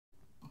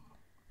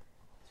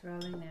It's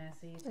rolling now,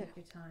 so you take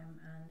your time,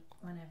 and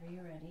whenever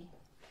you're ready.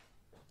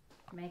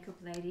 Makeup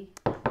lady.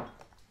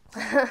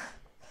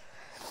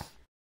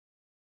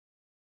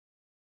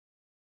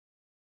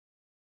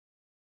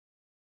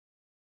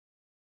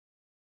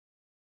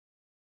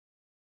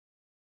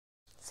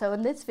 So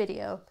in this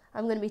video,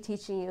 I'm going to be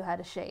teaching you how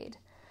to shade.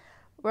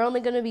 We're only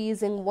going to be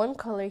using one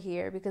colour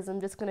here because I'm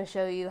just going to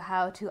show you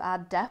how to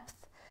add depth.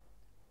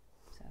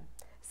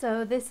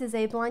 So this is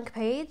a blank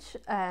page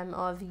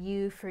of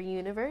U for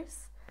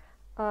Universe,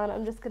 and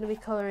I'm just going to be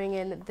colouring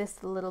in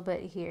this little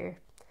bit here.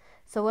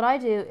 So what I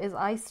do is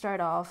I start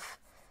off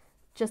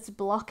just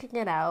blocking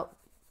it out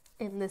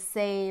in the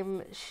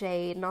same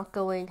shade, not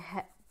going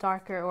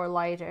darker or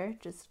lighter,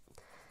 just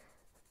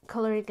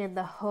colouring in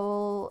the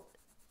whole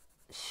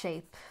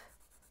shape.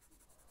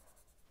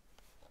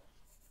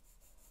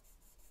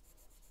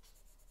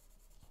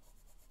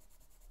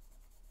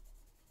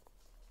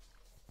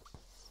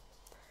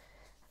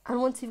 And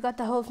once you've got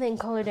the whole thing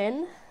coloured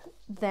in,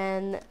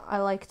 then I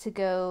like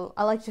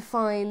to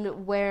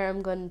find where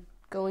I'm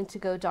going to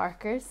go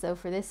darker. So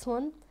for this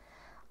one,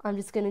 I'm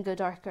just going to go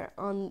darker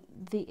on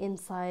the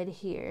inside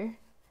here.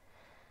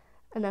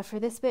 And now for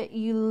this bit,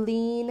 you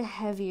lean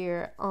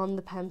heavier on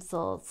the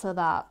pencil so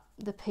that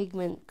the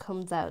pigment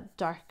comes out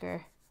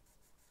darker.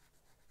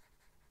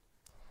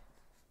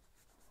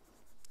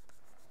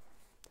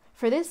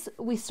 For this,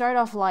 we start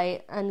off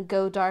light and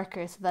go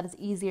darker so that it's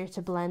easier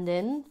to blend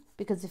in,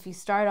 because if you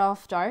start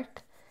off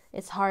dark,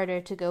 it's harder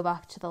to go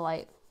back to the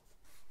light.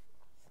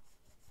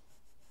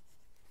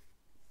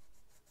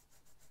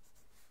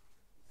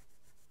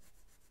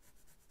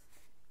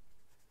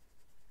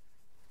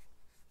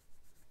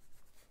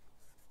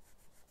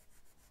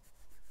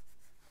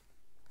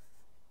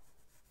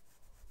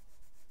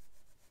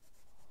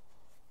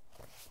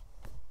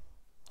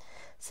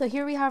 So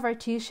here we have our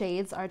two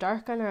shades, our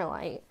dark and our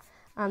light.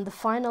 And the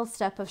final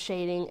step of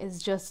shading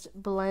is just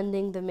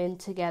blending them in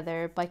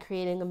together by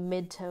creating a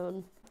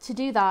mid-tone. To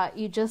do that,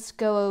 you just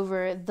go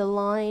over the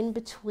line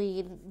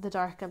between the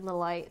dark and the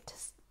light to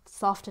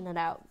soften it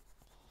out.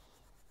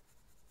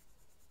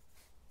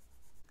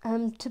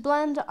 To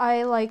blend,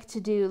 I like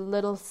to do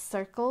little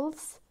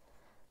circles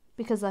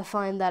because I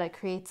find that it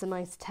creates a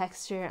nice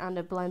texture and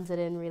it blends it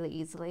in really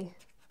easily.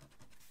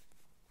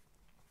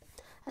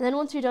 And then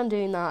once you're done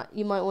doing that,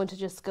 you might want to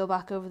just go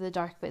back over the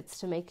dark bits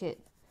to make it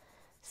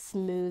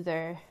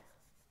smoother.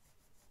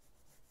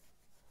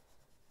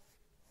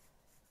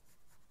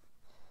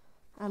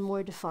 And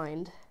more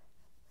defined.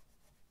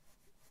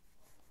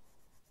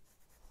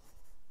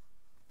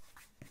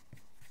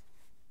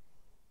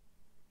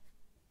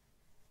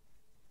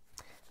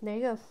 And there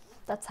you go.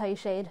 That's how you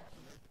shade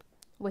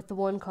with the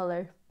one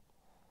colour.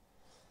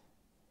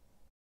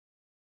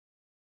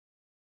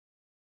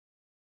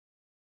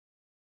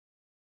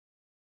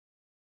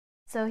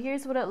 So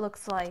here's what it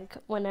looks like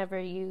whenever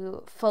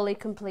you fully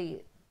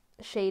complete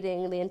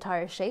shading the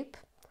entire shape.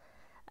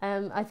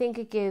 I think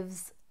it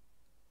gives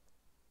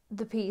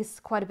the piece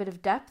quite a bit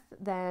of depth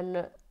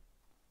than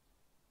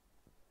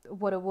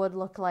what it would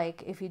look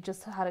like if you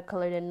just had it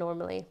coloured in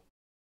normally.